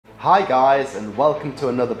Hi guys, and welcome to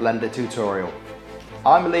another Blender tutorial.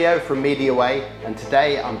 I'm Leo from MediaWay, and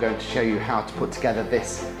today I'm going to show you how to put together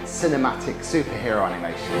this cinematic superhero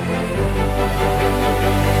animation.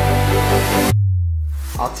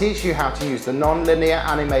 I'll teach you how to use the non-linear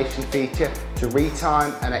animation feature to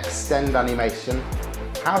retime and extend animation,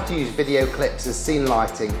 how to use video clips as scene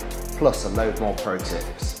lighting, plus a load more pro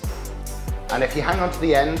tips. And if you hang on to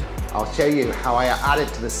the end, I'll show you how I added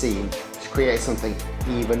to the scene to create something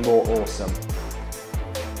even more awesome.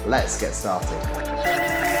 Let's get started.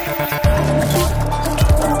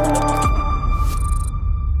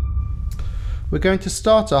 We're going to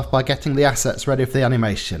start off by getting the assets ready for the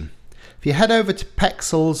animation. If you head over to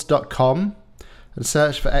pexels.com and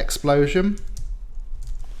search for explosion,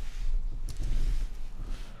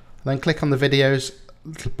 then click on the videos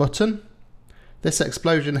little button. This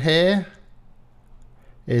explosion here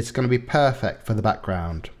is going to be perfect for the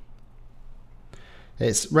background.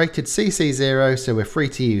 It's rated CC0, so we're free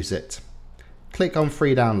to use it. Click on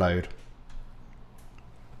free download.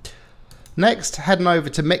 Next, heading over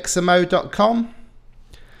to mixermode.com.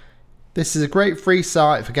 This is a great free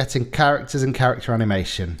site for getting characters and character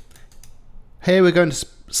animation. Here we're going to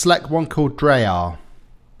select one called Drayar.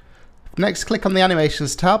 Next, click on the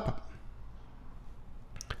animations tab.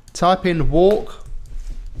 Type in walk,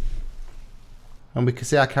 and we can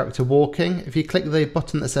see our character walking. If you click the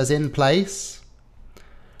button that says in place,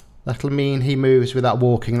 that'll mean he moves without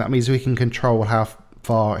walking. That means we can control how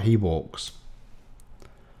far he walks.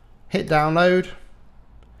 Hit download.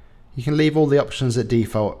 You can leave all the options at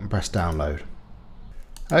default and press download.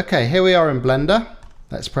 Okay, here we are in Blender.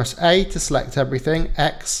 Let's press A to select everything,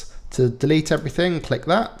 X to delete everything, click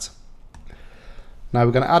that. Now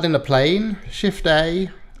we're going to add in a plane, Shift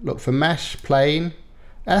A, look for mesh, plane,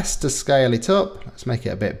 S to scale it up, let's make it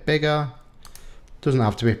a bit bigger. Doesn't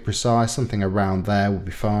have to be precise, something around there will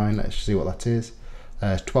be fine. Let's see what that is.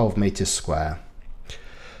 12 meters square. I'm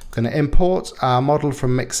going to import our model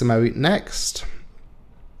from Mixamo next.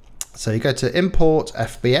 So you go to import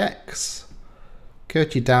FBX, go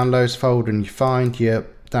to your downloads folder and you find your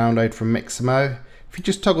download from Mixamo. If you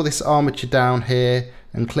just toggle this armature down here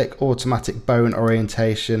and click automatic bone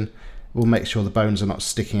orientation, we'll make sure the bones are not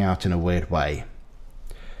sticking out in a weird way.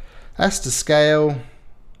 S to scale.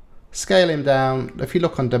 Scale him down. If you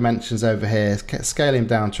look on dimensions over here, scale him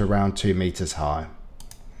down to around 2 meters high.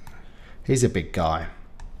 He's a big guy.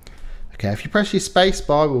 Okay, if you press your space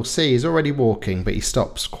bar, we'll see he's already walking, but he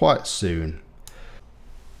stops quite soon.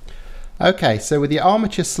 Okay, so with the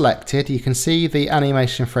armature selected, you can see the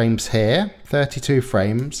animation frames here, 32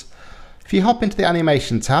 frames. If you hop into the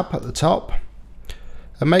animation tab at the top,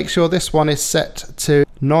 and make sure this one is set to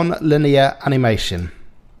non-linear animation.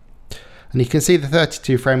 And you can see the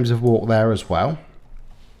 32 frames of walk there as well.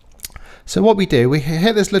 So what we do, we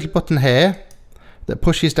hit this little button here that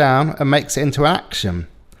pushes down and makes it into action.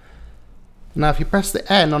 Now if you press the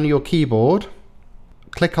N on your keyboard,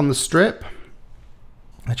 click on the strip.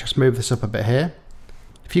 Let's just move this up a bit here.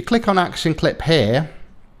 If you click on action clip here,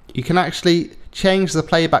 you can actually change the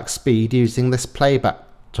playback speed using this playback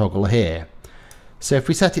toggle here. So if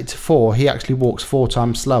we set it to 4, he actually walks 4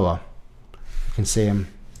 times slower. You can see him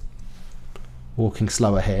walking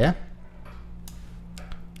slower here.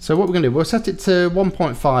 So what we're going to do, we'll set it to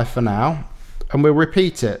 1.5 for now, and we'll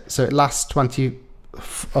repeat it so it lasts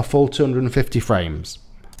a full 250 frames.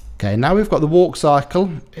 Okay, now we've got the walk cycle.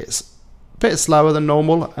 It's a bit slower than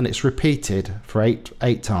normal and it's repeated for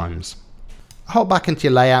eight times. Hop back into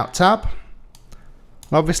your layout tab.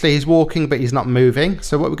 Obviously he's walking but he's not moving,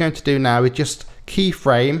 so what we're going to do now is just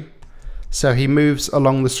keyframe so he moves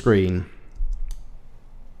along the screen.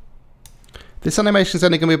 This animation is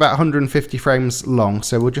only going to be about 150 frames long,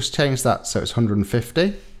 so we'll just change that so it's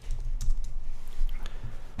 150.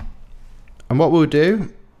 And what we'll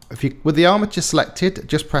do, with the armature selected,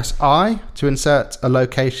 just press I to insert a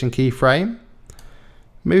location keyframe.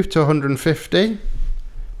 Move to 150.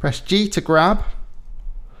 Press G to grab.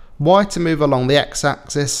 Y to move along the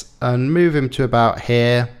x-axis and move him to about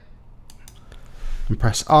here. And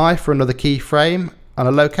press I for another keyframe and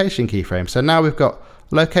a location keyframe. So now we've got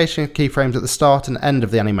location keyframes at the start and end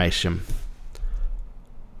of the animation.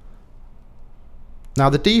 Now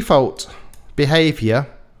the default behavior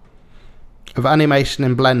of animation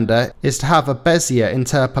in Blender is to have a Bezier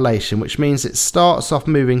interpolation, which means it starts off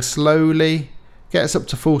moving slowly, gets up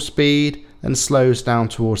to full speed and slows down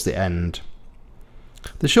towards the end.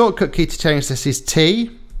 The shortcut key to change this is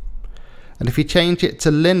T, and if you change it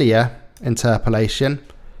to linear interpolation,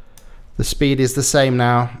 the speed is the same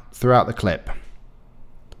now throughout the clip.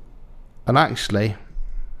 And actually,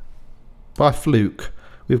 by fluke,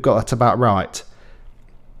 we've got that about right.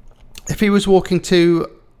 he was walking too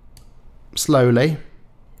slowly,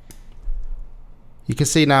 you can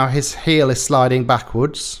see now his heel is sliding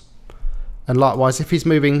backwards. And likewise, if he's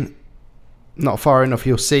moving not far enough,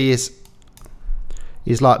 you'll see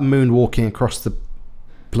he's like moonwalking across the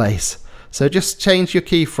place. So just change your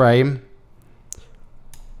keyframe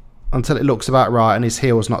until it looks about right and his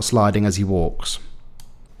heel's not sliding as he walks.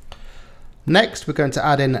 Next, we're going to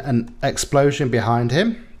add in an explosion behind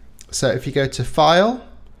him. So if you go to File,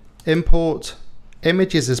 Import,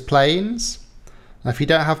 Images as Planes. Now if you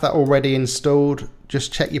don't have that already installed,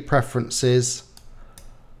 just check your preferences,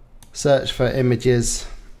 search for images,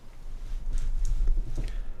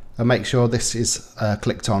 and make sure this is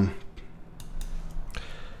clicked on.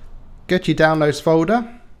 Go to your Downloads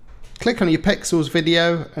folder, click on your Pixels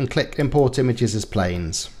video and click Import Images as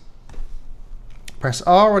Planes. Press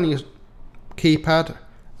R on your keypad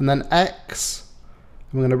and then X.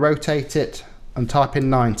 I'm going to rotate it and type in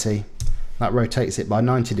 90. That rotates it by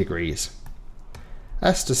 90 degrees.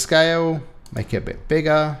 S to scale, make it a bit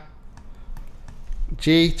bigger.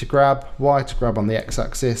 G to grab, Y to grab on the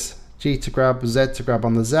X-axis, G to grab, Z to grab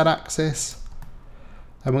on the Z-axis.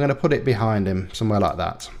 And we're going to put it behind him, somewhere like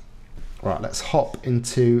that. Right, let's hop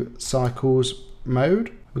into cycles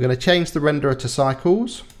mode. We're going to change the renderer to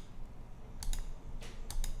cycles.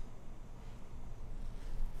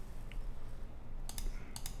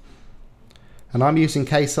 And I'm using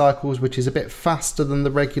K-Cycles, which is a bit faster than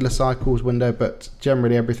the regular cycles window, but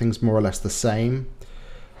generally everything's more or less the same.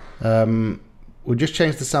 We'll just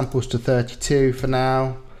change the samples to 32 for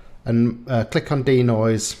now, and click on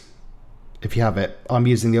denoise if you have it. I'm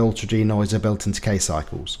using the Ultra Denoiser built into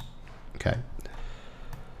K-Cycles. Okay.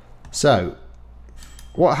 So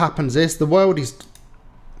what happens is the world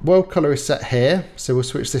color is set here, so we'll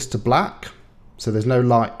switch this to black, so there's no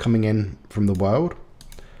light coming in from the world.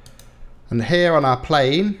 And here on our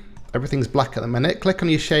plane, everything's black at the minute. Click on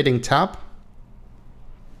your shading tab.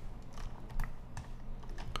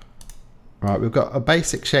 Right, we've got a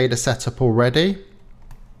basic shader set up already.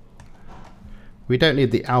 We don't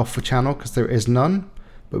need the alpha channel because there is none,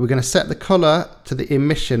 but we're going to set the color to the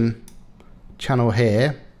emission channel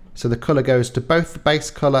here. So the color goes to both the base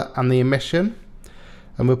color and the emission,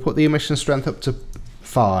 and we'll put the emission strength up to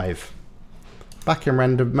 5. Back in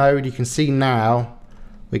render mode, you can see now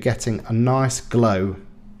we're getting a nice glow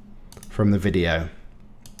from the video.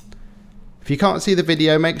 If you can't see the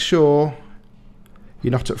video, make sure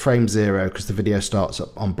you're not at frame 0 because the video starts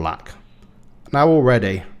up on black. Now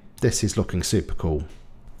already this is looking super cool.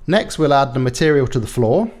 Next we'll add the material to the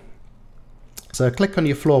floor. So click on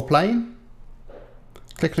your floor plane,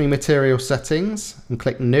 click on your material settings and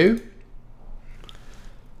click new.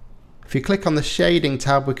 If you click on the shading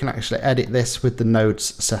tab, we can actually edit this with the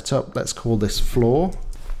nodes set up. Let's call this floor.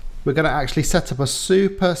 We're going to actually set up a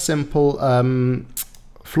super simple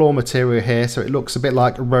floor material here, so it looks a bit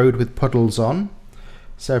like a road with puddles on.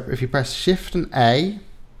 So if you press Shift and A, you're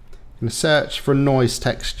going to search for a noise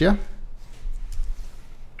texture.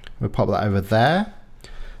 We'll pop that over there.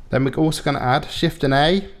 Then we're also going to add Shift and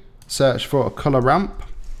A, search for a color ramp.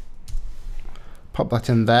 Pop that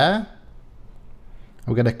in there.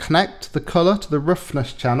 We're going to connect the color to the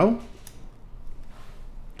roughness channel.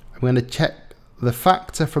 I'm going to check the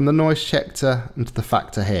factor from the noise checker into the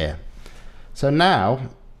factor here. So now,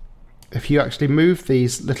 if you actually move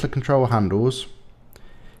these little control handles,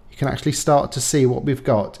 you can actually start to see what we've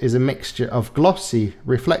got is a mixture of glossy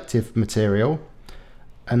reflective material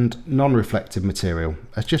and non-reflective material.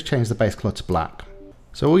 Let's just change the base color to black.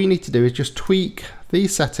 So all you need to do is just tweak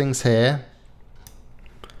these settings here.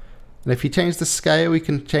 And if you change the scale, we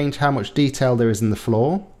can change how much detail there is in the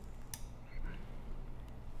floor.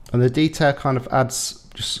 And the detail kind of adds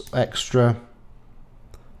just extra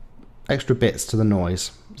bits to the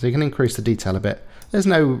noise. So you can increase the detail a bit. There's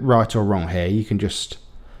no right or wrong here. You can just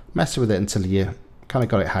mess with it until you kind of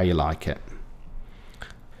got it how you like it.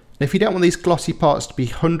 And if you don't want these glossy parts to be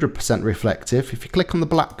 100% reflective, if you click on the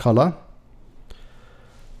black color,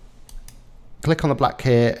 click on the black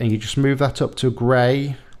here and you just move that up to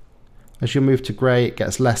gray. As you move to gray, it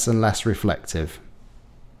gets less and less reflective.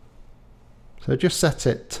 So just set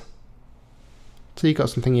it till you've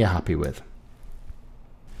got something you're happy with.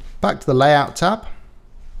 Back to the layout tab.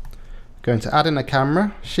 Going to add in a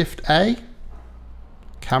camera, Shift A,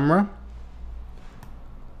 camera.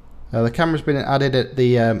 The camera's been added at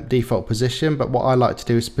the default position, but what I like to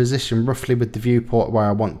do is position roughly with the viewport where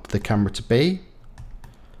I want the camera to be.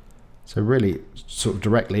 So really sort of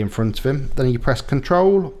directly in front of him. Then you press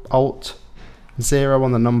Control, Alt, 0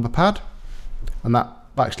 on the number pad, and that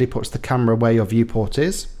actually puts the camera where your viewport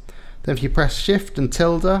is. Then if you press Shift and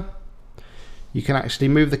tilde, you can actually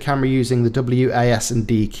move the camera using the W, A, S and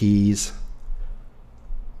D keys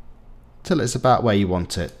till it's about where you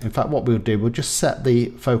want it. In fact, what we'll do, we'll just set the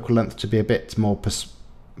focal length to be a bit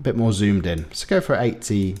more zoomed in. So go for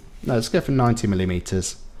 80, no, let's go for 90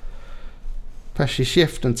 millimeters. Press your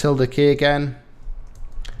shift and tilde key again.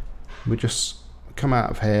 We'll just come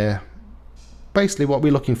out of here. Basically what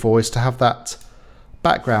we're looking for is to have that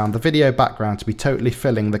background, the video background, to be totally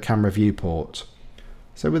filling the camera viewport.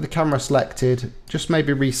 So with the camera selected, just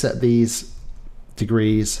maybe reset these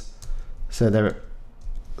degrees so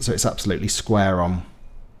it's absolutely square on.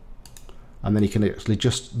 And then you can actually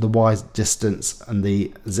adjust the Y distance and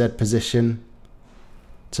the Z position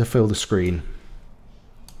to fill the screen.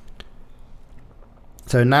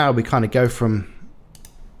 So now we kind of go from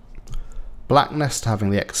blackness to having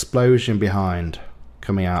the explosion behind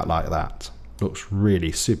coming out like that. Looks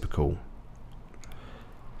really super cool.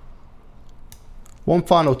 One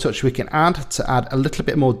final touch we can add to add a little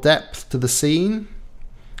bit more depth to the scene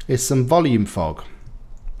is some volume fog.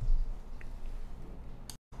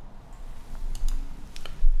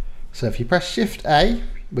 So if you press Shift A,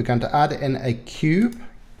 we're going to add in a cube.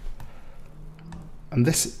 And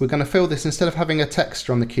this, we're going to fill this, instead of having a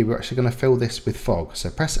texture on the cube, we're actually going to fill this with fog. So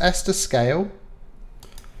press S to scale,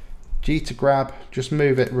 G to grab, just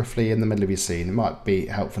move it roughly in the middle of your scene. It might be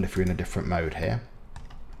helpful if you're in a different mode here.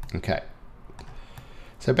 Okay.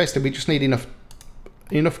 So basically we just need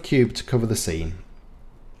enough cube to cover the scene.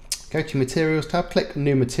 Go to Materials tab, click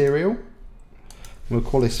New Material. We'll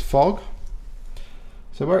call this Fog.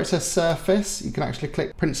 So where it says Surface, you can actually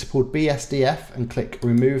click Principled BSDF and click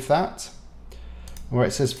Remove that. Where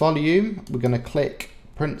it says volume, we're going to click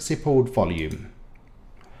principled volume.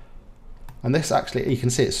 And this actually, you can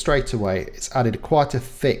see it straight away, it's added quite a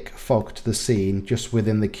thick fog to the scene just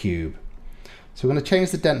within the cube. So we're going to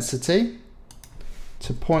change the density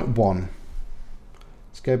to 0.1.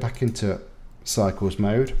 Let's go back into cycles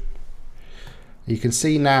mode. You can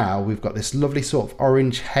see now we've got this lovely sort of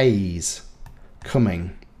orange haze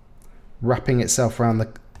coming, wrapping itself around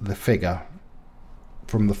the figure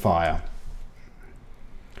from the fire.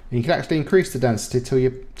 You can actually increase the density till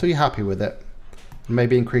you're happy with it, and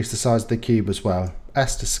maybe increase the size of the cube as well.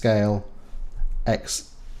 S to scale,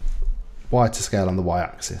 X, Y to scale on the Y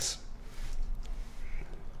axis.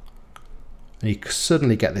 And you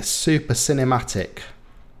suddenly get this super cinematic,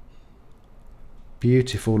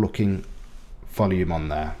 beautiful looking volume on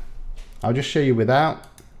there. I'll just show you without.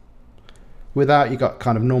 Without, you got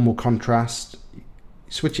kind of normal contrast. You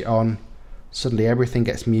switch it on, suddenly everything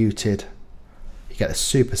gets muted. You get a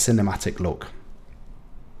super cinematic look.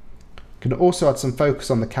 You can also add some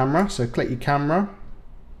focus on the camera, so click your camera.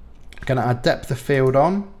 We're going to add depth of field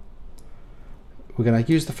on. We're going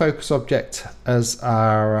to use the focus object as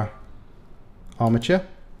our armature.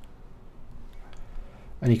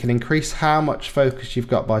 And you can increase how much focus you've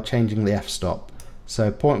got by changing the f-stop.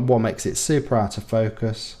 So 0.1 makes it super out of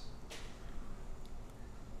focus.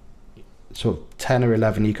 Sort of 10 or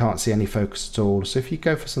 11 you can't see any focus at all. So if you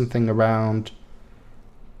go for something around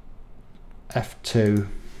F2,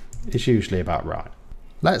 is usually about right.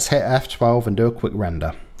 Let's hit F12 and do a quick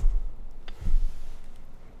render.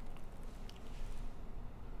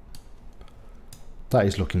 That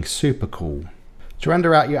is looking super cool. To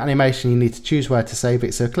render out your animation, you need to choose where to save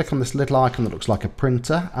it. So click on this little icon that looks like a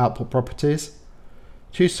printer, Output Properties.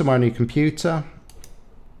 Choose somewhere on your computer.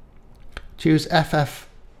 Choose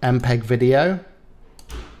FFmpeg Video.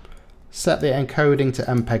 Set the encoding to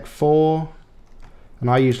MPEG-4. And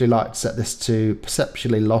I usually like to set this to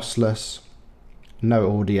perceptually lossless,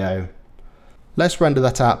 no audio. Let's render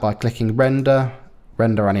that out by clicking Render,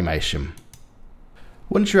 Render Animation.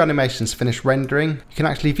 Once your animation's finished rendering, you can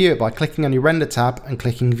actually view it by clicking on your Render tab and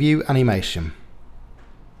clicking View Animation.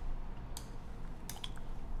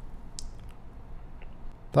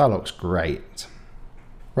 That looks great.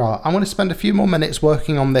 Right, I'm going to spend a few more minutes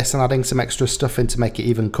working on this and adding some extra stuff in to make it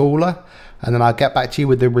even cooler, and then I'll get back to you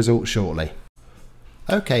with the results shortly.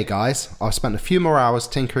 Okay guys, I've spent a few more hours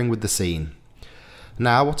tinkering with the scene.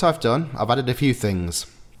 Now what I've done, I've added a few things.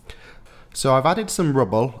 So I've added some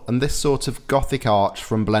rubble and this sort of gothic arch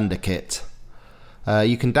from BlenderKit.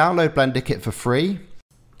 You can download BlenderKit for free.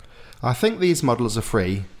 I think these models are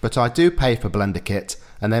free, but I do pay for BlenderKit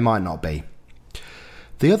and they might not be.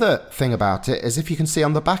 The other thing about it is, if you can see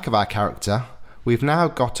on the back of our character, we've now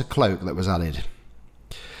got a cloak that was added.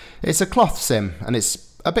 It's a cloth sim and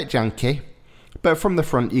it's a bit janky, but from the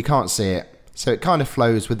front you can't see it, so it kind of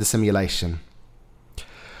flows with the simulation.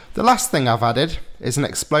 The last thing I've added is an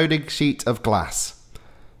exploding sheet of glass.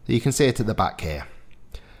 You can see it at the back here.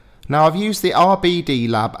 Now I've used the RBD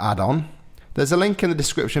Lab add-on. There's a link in the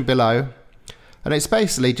description below, And it's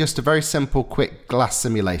basically just a very simple, quick glass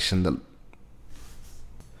simulation that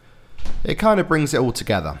it kind of brings it all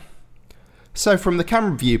together. So from the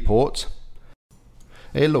camera viewport,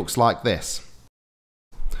 it looks like this.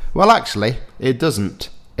 Well, actually, it doesn't.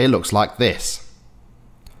 It looks like this.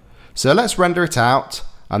 So let's render it out,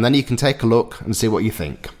 and then you can take a look and see what you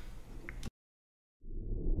think.